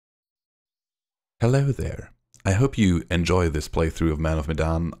Hello there. I hope you enjoy this playthrough of Man of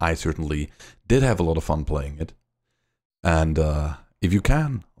Medan. I certainly did have a lot of fun playing it. And if you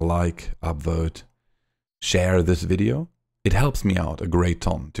can, like, upvote, share this video, it helps me out a great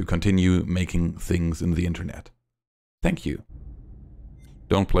ton to continue making things in the internet. Thank you.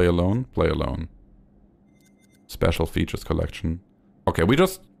 Don't play alone, play alone. Special features collection. Okay, we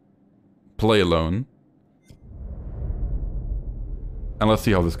just play alone. And let's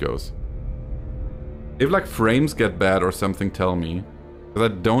see how this goes. If like frames get bad or something, tell me. Because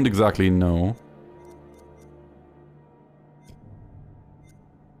I don't exactly know.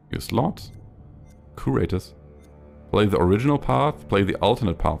 Use slots. Curators. Play the original path, play the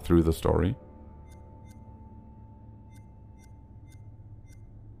alternate path through the story.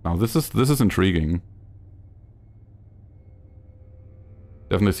 Now this is intriguing.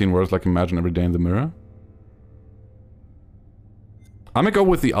 Definitely seen words like imagine every day in the mirror. I'm gonna go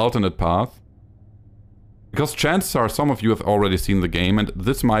with the alternate path. Because chances are some of you have already seen the game and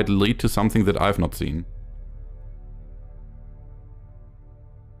this might lead to something that I've not seen.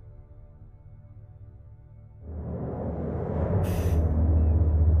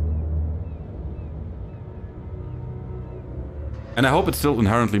 And I hope it still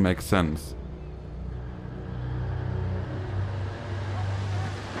inherently makes sense.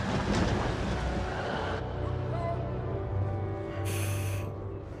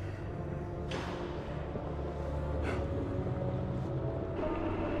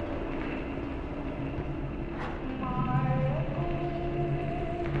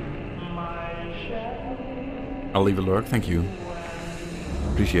 I'll leave a lurk, thank you.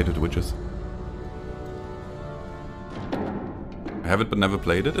 Appreciate it, witches. I have it but never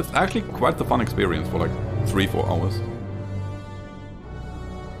played it. It's actually quite the fun experience for like 3-4 hours.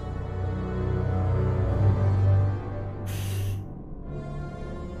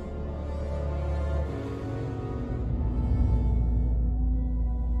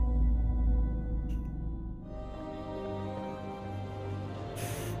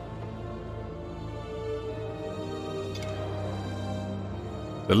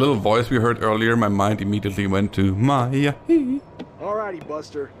 The little voice we heard earlier, my mind immediately went to Maya. Alrighty,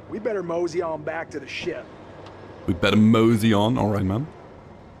 Buster. We better mosey on back to the ship. We better mosey on, alright, man.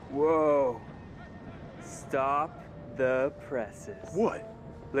 Whoa. Stop the presses. What?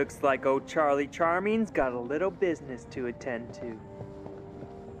 Looks like old Charlie Charming's got a little business to attend to.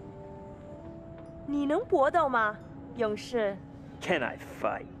 你能搏斗吗，勇士？ Can I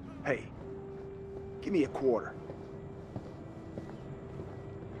fight? Hey, give me a quarter.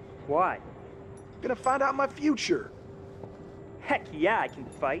 Why? Gonna find out my future. Heck yeah, I can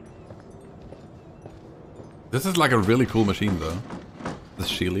fight. This is like a really cool machine though. This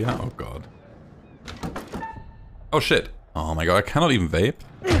Shelia? Oh god. Oh shit. Oh my god, I cannot even vape.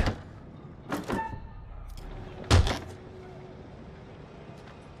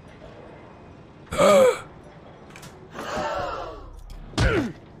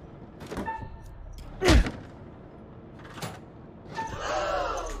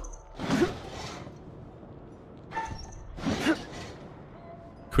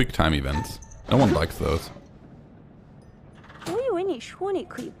 Quick time events. No one likes those. 我以为你说你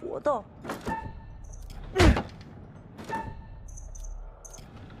可以搏斗。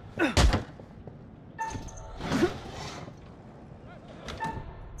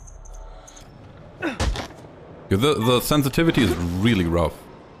 The sensitivity is really rough.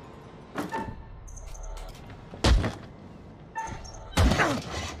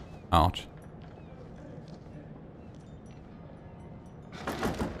 Ouch.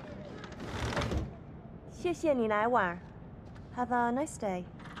 Have a nice day.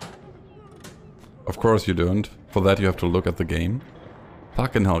 Of course you don't. For that you have to look at the game.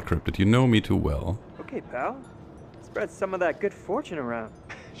 Fucking hell, Cryptid, you know me too well. Okay, pal. Spread some of that good fortune around.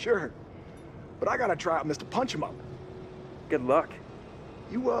 Sure. But I gotta try out Mr. Punch 'em Up. Good luck.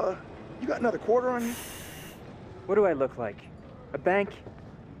 You got another quarter on you? What do I look like? A bank?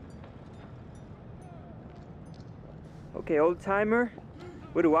 Okay, old timer.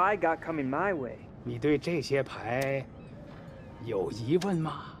 What do I got coming my way? 你对这些牌有疑问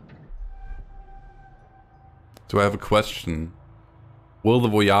吗？ So I have a question. Will the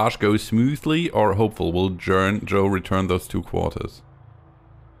voyage go smoothly or hopeful? Will Joe return those 2 quarters?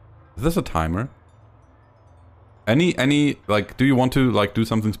 Is this a timer? Any, like, do you want to, like, do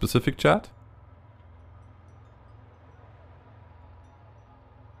something specific, chat?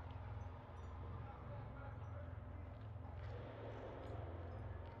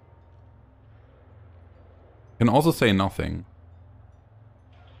 You can also say nothing.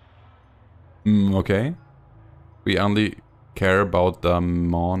 Okay. We only care about the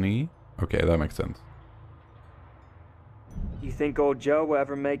money. Okay, that makes sense. You think old Joe will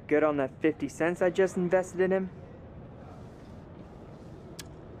ever make good on that 50 cents I just invested in him?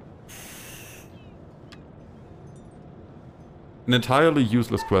 An entirely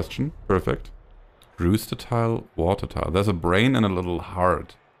useless question. Perfect. Rooster tile, water tile. There's a brain and a little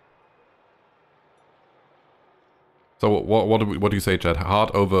heart. So what do you say, Chad?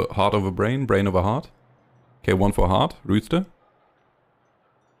 Heart over brain? Brain over heart? Okay, one for heart. Rooster?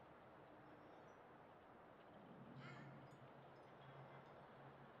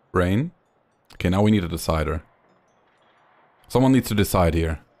 Brain? Okay, now we need a decider. Someone needs to decide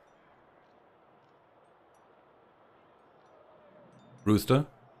here. Rooster?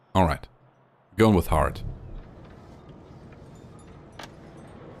 Alright. Going with heart.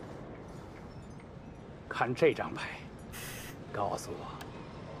 看这张牌，告诉我，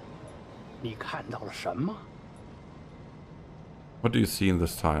你看到了什么？ What do you see in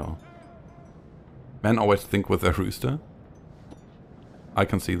this tile? Men always think with their rooster. I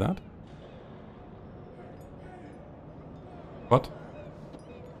can see that. What?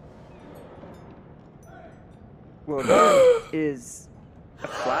 Well, there is a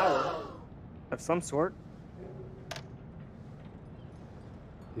flower of some sort.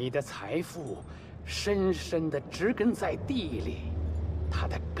 你的财富深深地植根在地里，它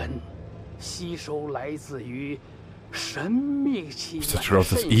的根吸收来自于神秘气源 Such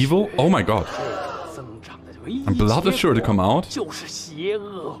growth is evil? Oh my god. 增长的唯一 And blood is sure to come out. 就是邪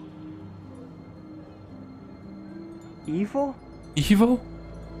恶。 Evil? Evil?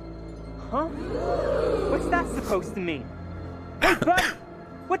 Huh? What's that supposed to mean? Hey, buddy!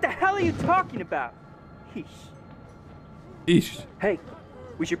 What the hell are you talking about? Heesh. Eesh. Hey,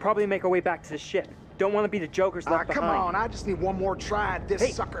 we should probably make our way back to the ship. Don't want to be the jokers left Come behind. on, I just need one more try at this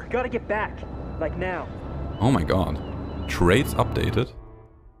Hey, sucker. gotta get back. Like now. Oh my god. Traits updated.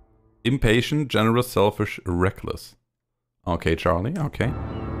 Impatient, generous, selfish, reckless. Okay, Charlie, okay.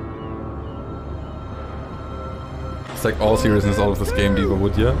 It's like all seriousness out of this game, Diva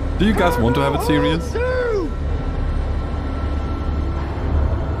would, yeah? Do you guys want to have it serious?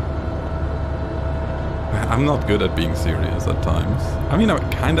 I'm not good at being serious at times. I mean, I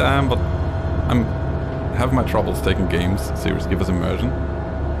kinda am, but I'm have my troubles taking games serious. Give us immersion.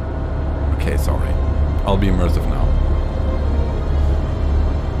 Okay, sorry. I'll be immersive now.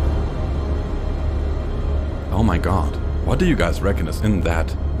 Oh my god. What do you guys reckon is in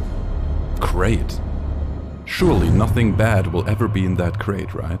that crate? Surely nothing bad will ever be in that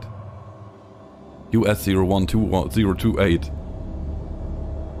crate, right? US 012028.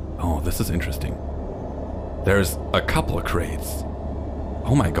 Oh, this is interesting. There's a couple of crates.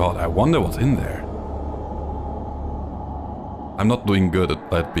 Oh my god, I wonder what's in there. I'm not doing good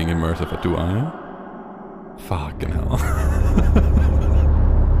at being immersive, do I? Fucking hell.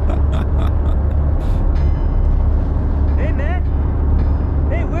 Hey, man!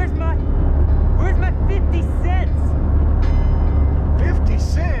 Hey, where's my 50 cents? 50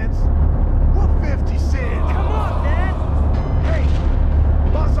 cents? What 50 cents? Come on, man! Hey,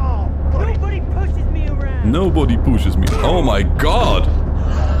 buzz off, buddy. Nobody pushes me around! Nobody pushes me. Oh my god!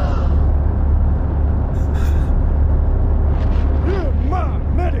 In my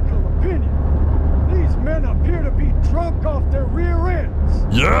medical opinion, these men appear to be drunk off their rear ends.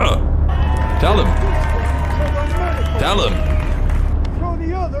 Yeah! Tell him! Medical. Tell him! Throw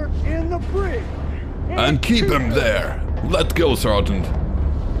the other in the brig. And keep him there! Let's go, Sergeant!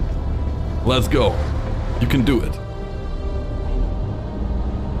 Let's go. You can do it.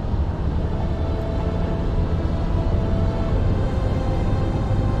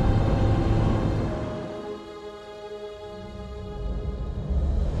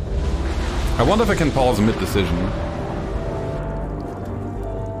 I wonder if I can pause mid-decision.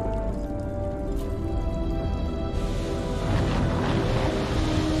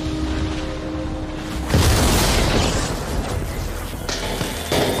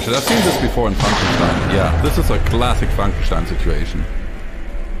 Should I've seen this before in Frankenstein. Yeah, this is a classic Frankenstein situation.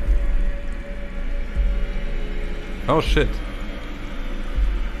 Oh shit.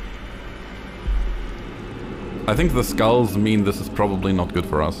 I think the skulls mean this is probably not good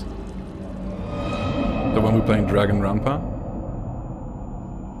for us. The one we're playing Dragon Rampa?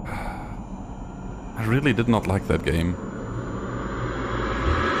 I really did not like that game.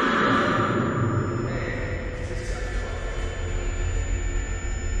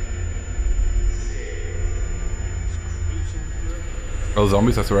 Oh,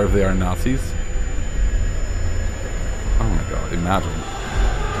 zombies, I swear if they are Nazis. Oh my god, imagine.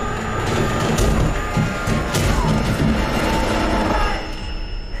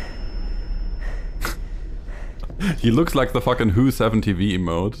 He looks like the fucking Who 7TV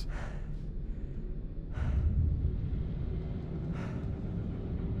emote.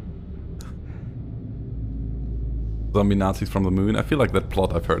 Zombie Nazis from the moon. I feel like that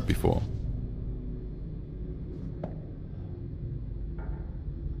plot I've heard before.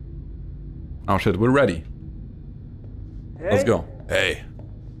 Oh shit, we're ready. Hey? Let's go. Hey.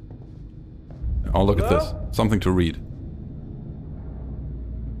 Oh, look at this. Something to read.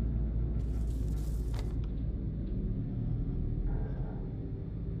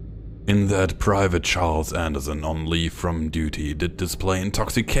 In that Private Charles Anderson, on leave from duty, did display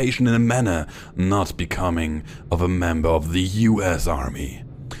intoxication in a manner not becoming of a member of the U.S. Army.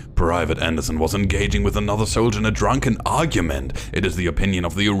 Private Anderson was engaging with another soldier in a drunken argument. It is the opinion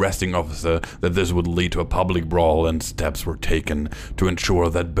of the arresting officer that this would lead to a public brawl, and steps were taken to ensure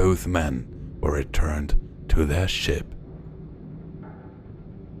that both men were returned to their ship.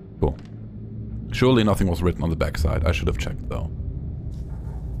 Cool. Surely nothing was written on the backside. I should have checked though.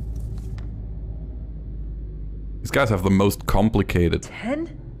 These guys have the most complicated... 10?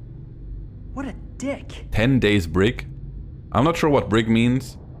 What a dick. 10 days brig? I'm not sure what brig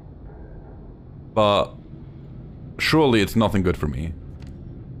means. But... surely it's nothing good for me.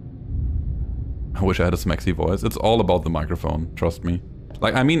 I wish I had a smexy voice. It's all about the microphone, trust me.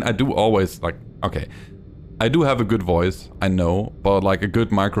 Like, I mean, I do always, like... okay. I do have a good voice, I know. But, like, a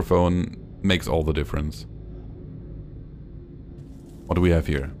good microphone makes all the difference. What do we have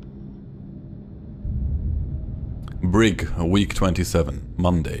here? Brig, week 27,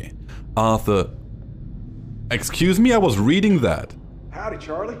 Monday. Arthur... Excuse me, I was reading that. Howdy,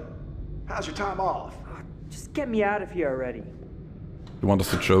 Charlie. How's your time off? Just get me out of here already. You want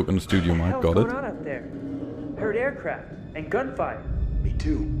us to choke in the studio, Mike? What Got the hell's it? going on up there? Heard aircraft and gunfire. Me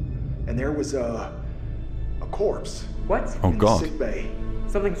too. And there was a corpse. What? Oh in the god. sick bay.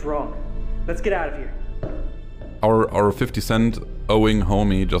 Something's wrong. Let's get out of here. Our 50 cent owing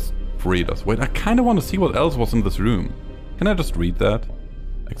homie just freed us. Wait, I kind of want to see what else was in this room. Can I just read that?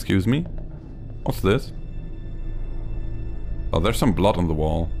 Excuse me? What's this? Oh, there's some blood on the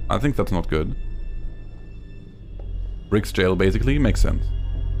wall. I think that's not good. Brig's jail, basically. Makes sense.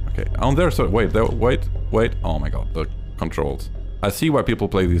 Okay. Oh, there's... wait, there... wait. Oh my god, the controls. I see why people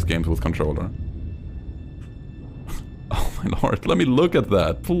play these games with controller. Oh my lord, let me look at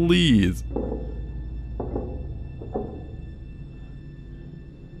that, please.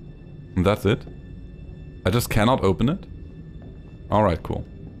 And that's it? I just cannot open it? Alright, cool.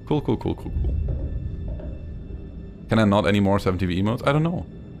 Cool. Can I not anymore 7TV emotes? I don't know.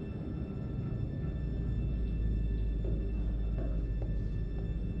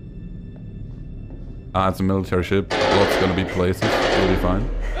 Ah, it's a military ship. Lots gonna be places. It'll be fine.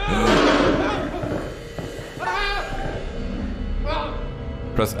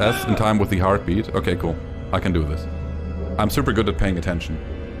 Press S in time with the heartbeat. Okay, cool. I can do this. I'm super good at paying attention.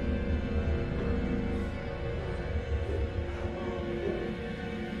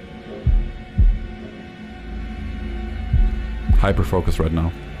 Hyper focus right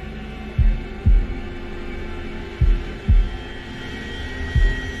now.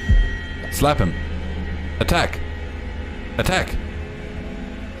 Slap him. Attack. Attack.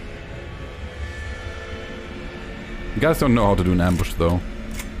 You guys don't know how to do an ambush though.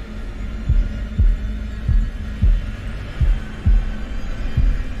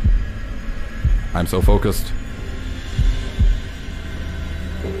 I'm so focused.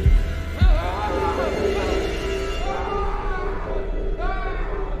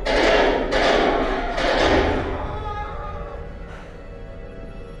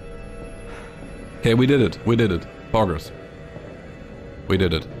 Okay, we did it. We did it. Progress. We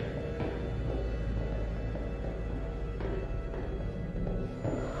did it.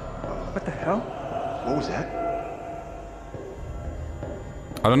 What the hell? What was that?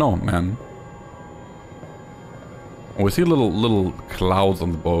 I don't know, man. Oh, we see little clouds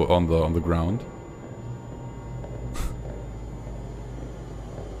on the on the ground.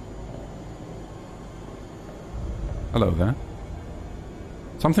 Hello there.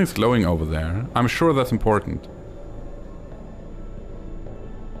 Something's glowing over there. I'm sure that's important.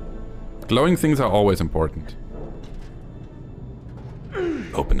 Glowing things are always important.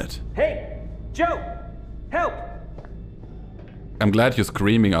 Open it. Hey, Joe! Help! I'm glad you're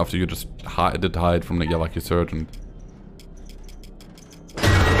screaming after you just did hide from the like your sergeant. Fuck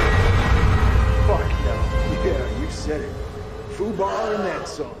no. Yeah, you said it. Foobar and that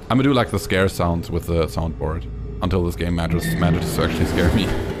song. I'm gonna do like the scare sounds with the soundboard until this game manages to actually scare me.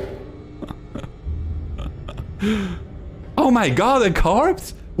 Oh my god, a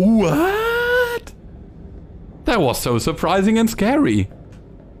corpse? What? That was so surprising and scary.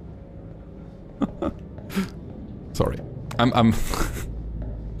 Sorry, I'm I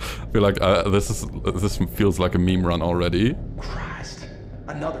feel like this feels like a meme run already. Christ,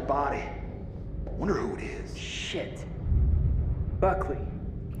 another body. Wonder who it is. Shit. Buckley.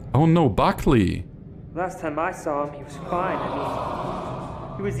 Oh no, Buckley. Last time I saw him, he was fine. I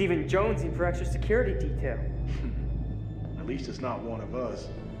mean, he was even jonesing for extra security detail. At least it's not one of us.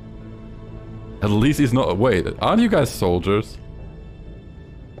 At least he's not. Wait, aren't you guys soldiers?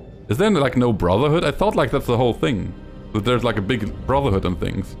 Is there like no brotherhood? I thought like that's the whole thing. That there's like a big brotherhood and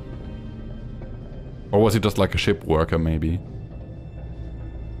things. Or was he just like a ship worker maybe?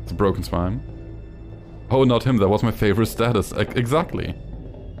 It's a broken spine. Oh, not him. That was my favorite status. Exactly.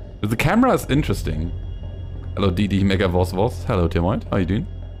 The camera is interesting. Hello, DD Mega Vos Vos. Hello, Timoid. How you doing?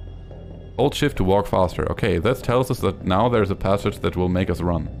 Hold shift to walk faster. Okay, that tells us that now there's a passage that will make us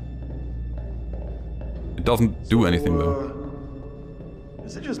run. It doesn't do anything though.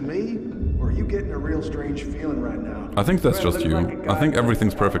 Is it just me? Or are you getting a real strange feeling right now? I think that's just you. I think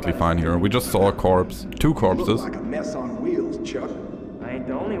everything's perfectly fine here. We just saw a corpse. Two You corpses. look like a mess on wheels, Chuck. I ain't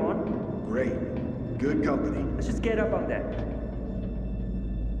the only one. Great. Good company. Let's just get up on deck.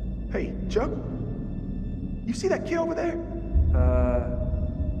 Hey, Chuck? You see that kid over there?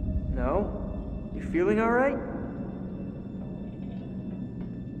 No? You feeling alright?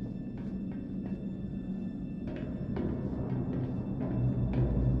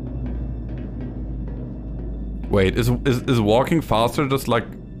 Wait, is walking faster just like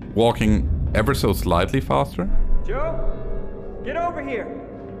walking ever so slightly faster? Joe? Get over here!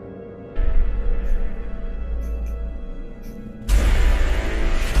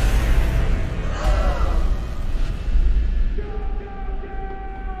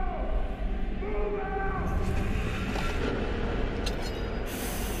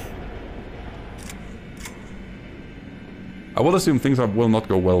 I will assume things will not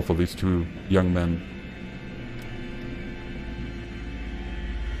go well for these two young men.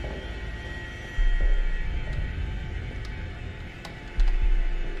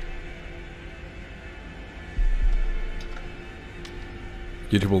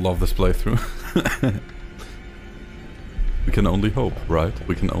 YouTube will love this playthrough. We can only hope, right?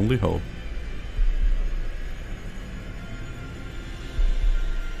 We can only hope.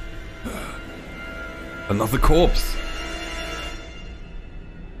 Another corpse!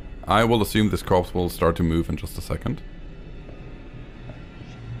 I will assume this corpse will start to move in just a second.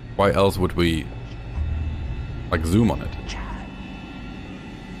 Why else would we like zoom on it?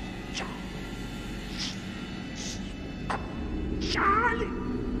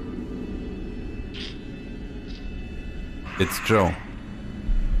 It's Joe.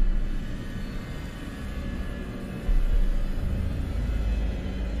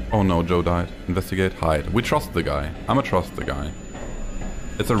 Oh no, Joe died. Investigate, hide. We trust the guy. I'ma trust the guy.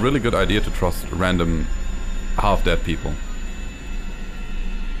 It's a really good idea to trust random half-dead people.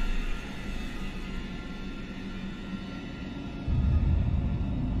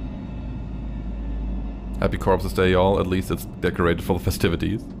 Happy Corpses Day, y'all. At least it's decorated for the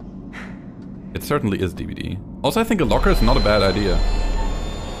festivities. It certainly is DVD. Also, I think a locker is not a bad idea.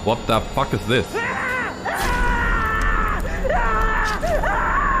 What the fuck is this?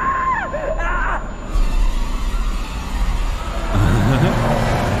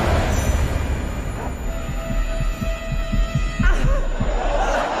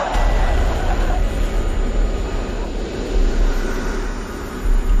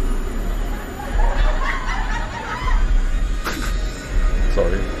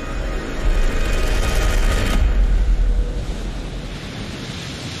 Sorry.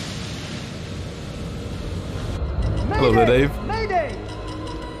 Hello there, Dave. Mayday!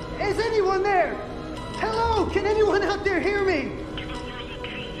 Is anyone there? Hello, can anyone out there hear me?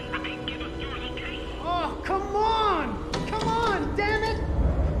 Oh, come on! Come on, damn it!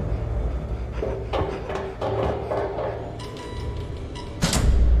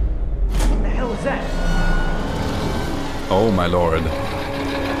 What the hell is that? Oh my lord.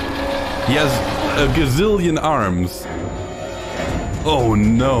 He has a gazillion arms. Oh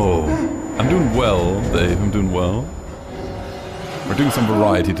no. I'm doing well, Dave. I'm doing well. We're doing some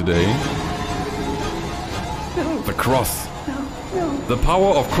variety today. The cross. The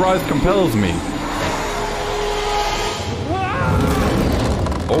power of Christ compels me.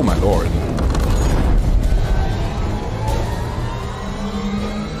 Oh my lord.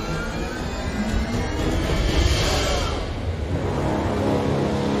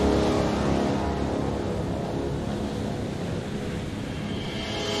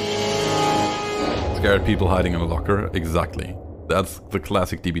 Scared people hiding in a locker. Exactly. That's the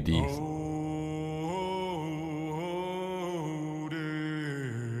classic DVDs.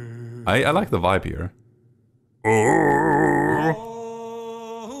 I like the vibe here.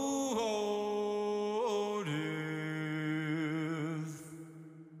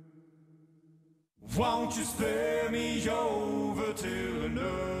 Won't you spare me over till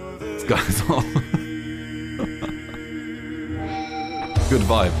another This guy's all good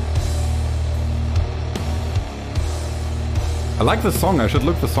vibe. I like the song. I should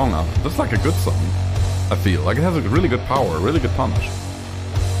look the song up. This is like a good song. I feel like it has a really good power, really good punch.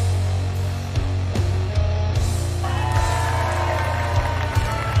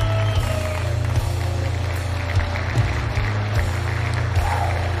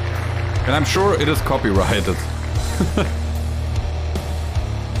 And I'm sure it is copyrighted.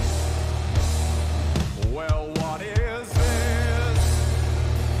 Well, what is this?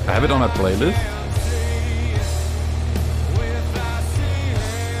 I have it on a playlist.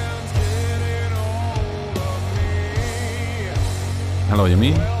 Hello,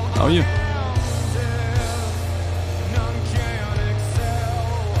 Yumi. How are you?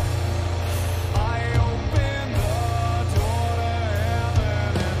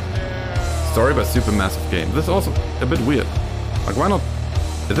 Story by Supermassive Game. This is also a bit weird. Like, why not?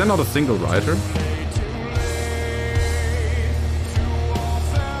 Is there not a single writer?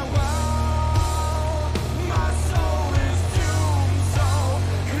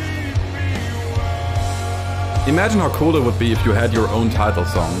 Imagine how cool it would be if you had your own title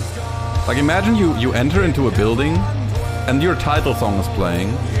song. Like, imagine you enter into a building and your title song is playing.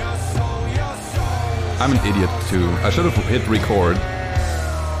 I'm an idiot too. I should have hit record.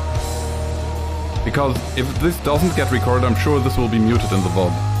 Because if this doesn't get recorded, I'm sure this will be muted in the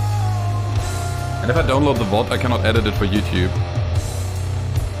VOD. And if I download the VOD, I cannot edit it for YouTube.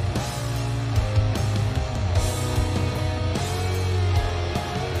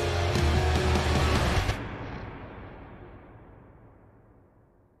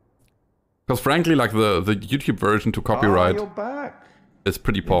 Because frankly, like the YouTube version to copyright you're back. is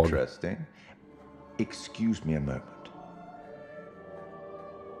pretty pog. Interesting. Excuse me a moment.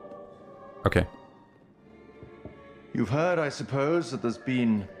 Okay. You've heard, I suppose, that there's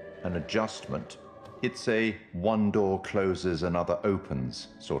been an adjustment. It's a one door closes, another opens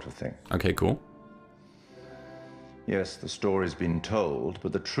sort of thing. Okay, cool. Yes, the story's been told,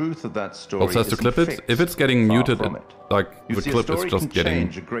 but the truth of that story Well, says to isn't clip it. fixed. If it's getting Far muted, from it, like You the see, clip a is story just can getting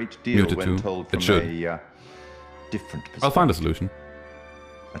change a great deal muted when too. told It from should. a different perspective. I'll find a solution.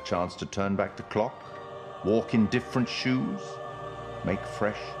 A chance to turn back the clock, walk in different shoes, make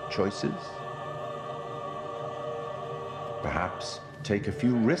fresh choices. Perhaps take a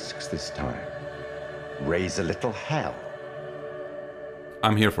few risks this time. Raise a little hell.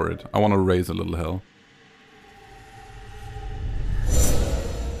 I'm here for it. I want to raise a little hell.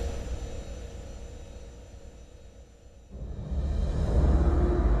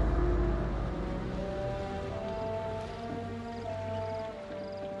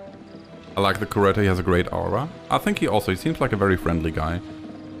 I like the curator, he has a great aura. I think he seems like a very friendly guy.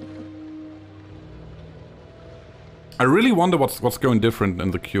 I really wonder what's going different in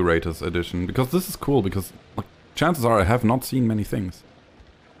the Curator's edition, because this is cool, because like, chances are I have not seen many things.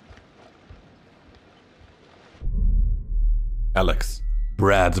 Alex,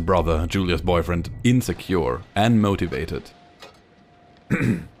 Brad's brother, Julia's boyfriend, insecure and motivated.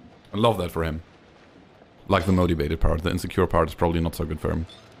 I love that for him. Like the motivated part, the insecure part is probably not so good for him.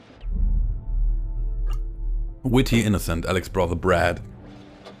 Witty, innocent, Alex's brother Brad.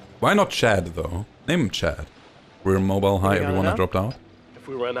 Why not Chad, though? Name him Chad. We're mobile. Hi, everyone. I dropped out. If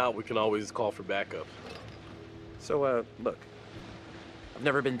we run out, we can always call for backup. So, look. I've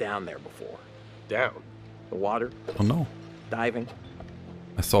never been down there before. Down? The water. Oh, no. Diving.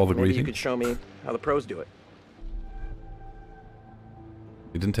 I saw the Maybe greeting. you could show me how the pros do it.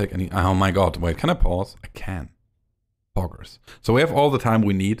 You didn't take any... Oh, my God. Wait, can I pause? I can. Poggers. So we have all the time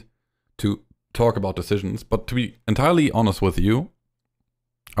we need to talk about decisions, but to be entirely honest with you,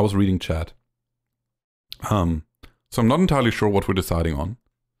 I was reading chat. So I'm not entirely sure what we're deciding on.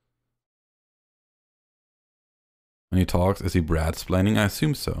 When he talks, is he Brad-splaining? I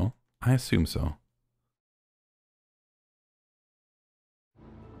assume so. I assume so.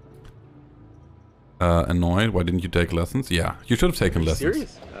 Annoyed? Why didn't you take lessons? Yeah, you should have taken lessons.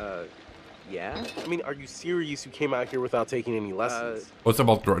 Serious? Yeah? I mean, are you serious you came out here without taking any lessons? What's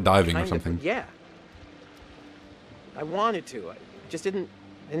about diving or Kind of, something? yeah. I wanted to. I just didn't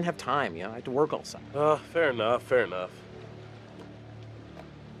have time, you know? I had to work all summer. Fair enough, fair enough.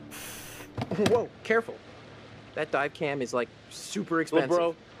 Whoa, careful. That dive cam is, like, super expensive. Look,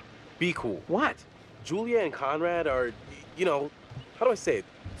 bro, be cool. What? Julia and Conrad are, you know, how do I say it?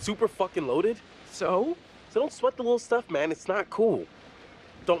 Super fucking loaded. So? So don't sweat the little stuff, man. It's not cool.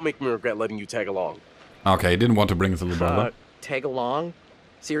 Don't make me regret letting you tag along. Okay, he didn't want to bring his little brother. Tag along?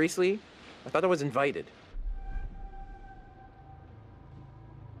 Seriously? I thought I was invited.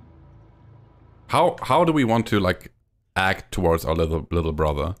 How do we want to like act towards our little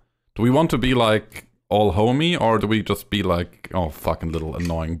brother? Do we want to be like all homey, or do we just be like, oh fucking little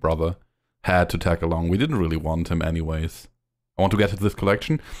annoying brother, had to tag along? We didn't really want him anyways. I want to get this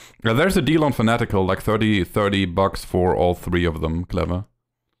collection. There's a deal on Fanatical, like 30 bucks for all 3 of them. Clever.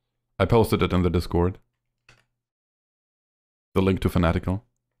 I posted it in the Discord. The link to Fanatical.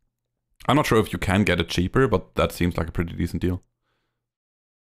 I'm not sure if you can get it cheaper, but that seems like a pretty decent deal.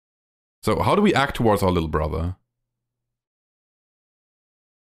 So how do we act towards our little brother?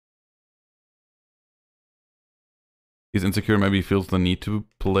 He's insecure, maybe he feels the need to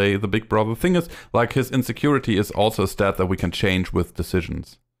play the big brother. Thing is, like, his insecurity is also a stat that we can change with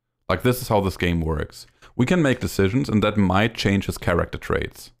decisions. Like, this is how this game works. We can make decisions, and that might change his character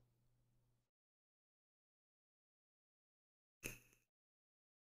traits.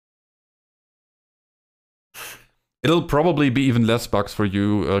 It'll probably be even less bucks for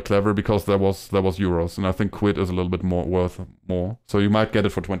you, Clever, because there was euros, and I think quid is a little bit more worth more. So you might get it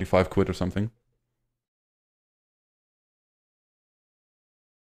for 25 quid or something.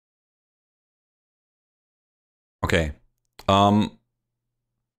 Okay. I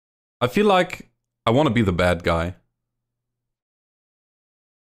feel like I want to be the bad guy.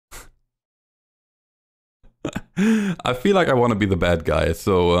 I feel like I want to be the bad guy,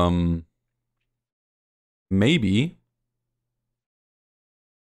 so maybe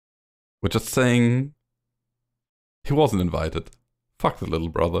we're just saying he wasn't invited. Fuck the little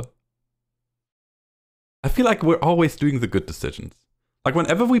brother. I feel like we're always doing the good decisions. Like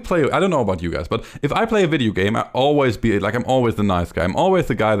whenever we play, I don't know about you guys, but if I play a video game, I'm always the nice guy. I'm always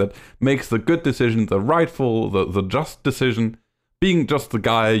the guy that makes the good decision, the rightful, the just decision, being just the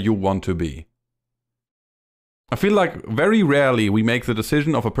guy you want to be. I feel like very rarely we make the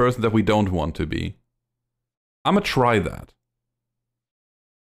decision of a person that we don't want to be. I'ma try that.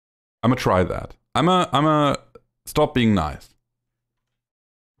 I'ma stop being nice.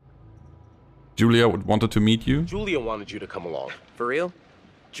 Julia wanted to meet you? Julia wanted you to come along. For real?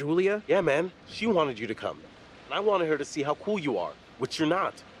 Julia? Yeah, man. She wanted you to come. And I wanted her to see how cool you are, which you're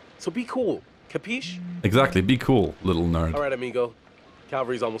not. So be cool. Capiche? Exactly. Be cool, little nerd. All right, amigo.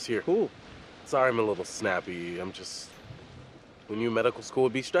 Calvary's almost here. Cool. Sorry I'm a little snappy. We knew medical school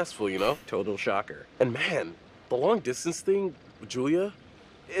would be stressful, you know? Total shocker. And man, the long distance thing with Julia,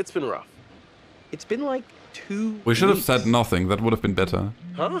 it's been rough. It's been like 2 We should have weeks. said nothing. That would have been better.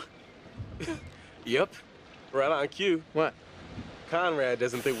 Huh? Yep. Right on cue. What? Conrad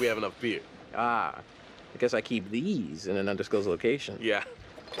doesn't think we have enough beer. Ah, I guess I keep these in an undisclosed location. Yeah.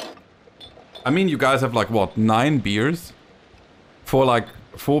 I mean, you guys have like, what, 9 beers? For like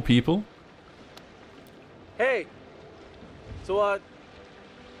 4 people? Hey. So,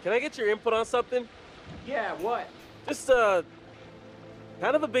 can I get your input on something? Yeah, what? Just,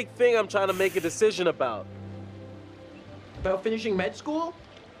 kind of a big thing I'm trying to make a decision about. About finishing med school?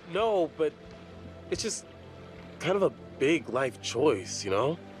 No, but it's just kind of a big life choice, you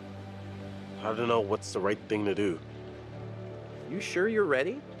know? I don't know what's the right thing to do. You sure you're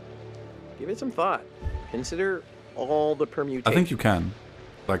ready? Give it some thought. Consider all the permutations. I think you can.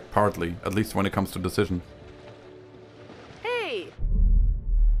 Like, partly. At least when it comes to decisions. Hey!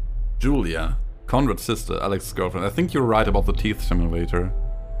 Julia. Conrad's sister, Alex's girlfriend. I think you're right about the teeth simulator.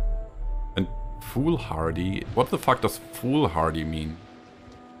 And foolhardy? What the fuck does foolhardy mean?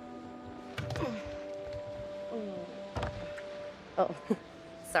 Oh,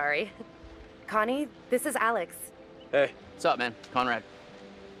 sorry. Connie, this is Alex. Hey. What's up, man? Conrad.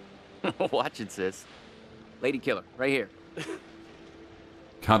 Watch it, sis. Lady killer, right here.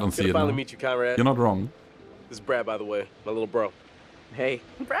 Can't unsee Good to it finally now. meet you, Conrad. You're not wrong. This is Brad, by the way. My little bro. Hey.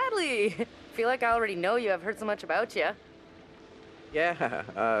 Bradley! Feel like I already know you. I've heard so much about you. Yeah,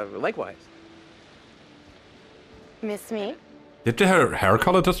 likewise. Miss me? Did her hair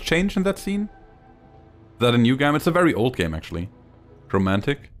color just change in that scene? Is that a new game? It's a very old game, actually.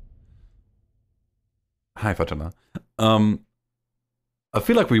 Romantic. Hi, Fatala. I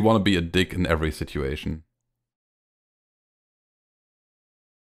feel like we want to be a dick in every situation.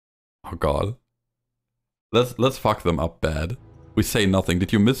 Oh god. Let's fuck them up bad. We say nothing.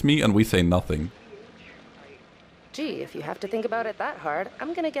 Did you miss me? And we say nothing. Gee, if you have to think about it that hard,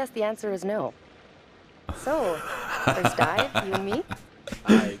 I'm gonna guess the answer is no. So, first dive, you and me?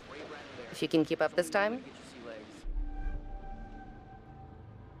 If you can keep up this time?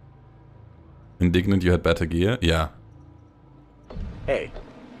 Indignant you had better gear? Yeah. Hey,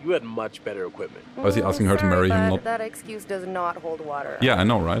 you had much better equipment. Why is he asking her to marry him? Not... That excuse does not hold water. Yeah, I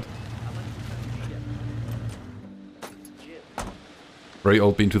know, right? Very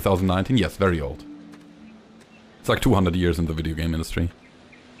old being 2019? Yes, very old. It's like 200 years in the video game industry.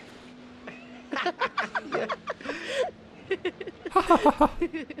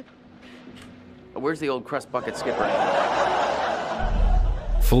 Where's the old crust bucket skipper?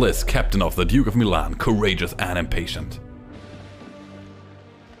 Fliss, captain of the Duke of Milan, courageous and impatient.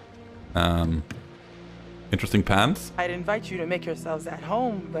 Interesting pants. I'd invite you to make yourselves at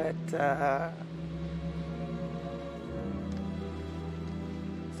home, but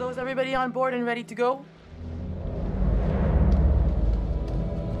so is everybody on board and ready to go?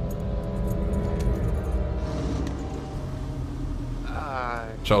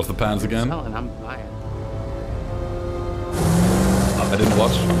 Shows the pants again. Selling, I'm buying. I didn't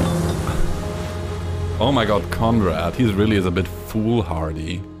watch. Oh my god, Conrad. He really is a bit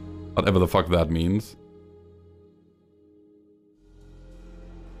foolhardy. Whatever the fuck that means.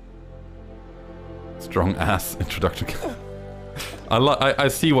 Strong ass introduction. I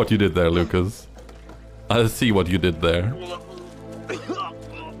see what you did there, Lucas. I see what you did there.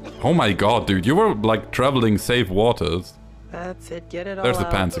 Oh my god, dude. You were like traveling safe waters. That's it, get it all There's the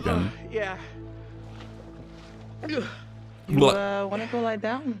out. pants again. Yeah. You wanna go lie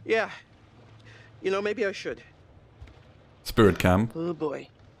down? Yeah. You know, maybe I should. Spirit camp. Oh boy.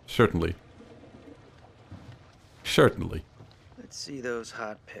 Certainly. Certainly. Let's see those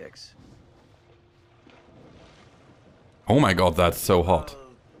hot pics. Oh my god, that's so hot.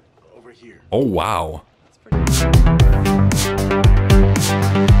 Over here. Oh wow. That's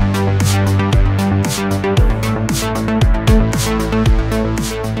pretty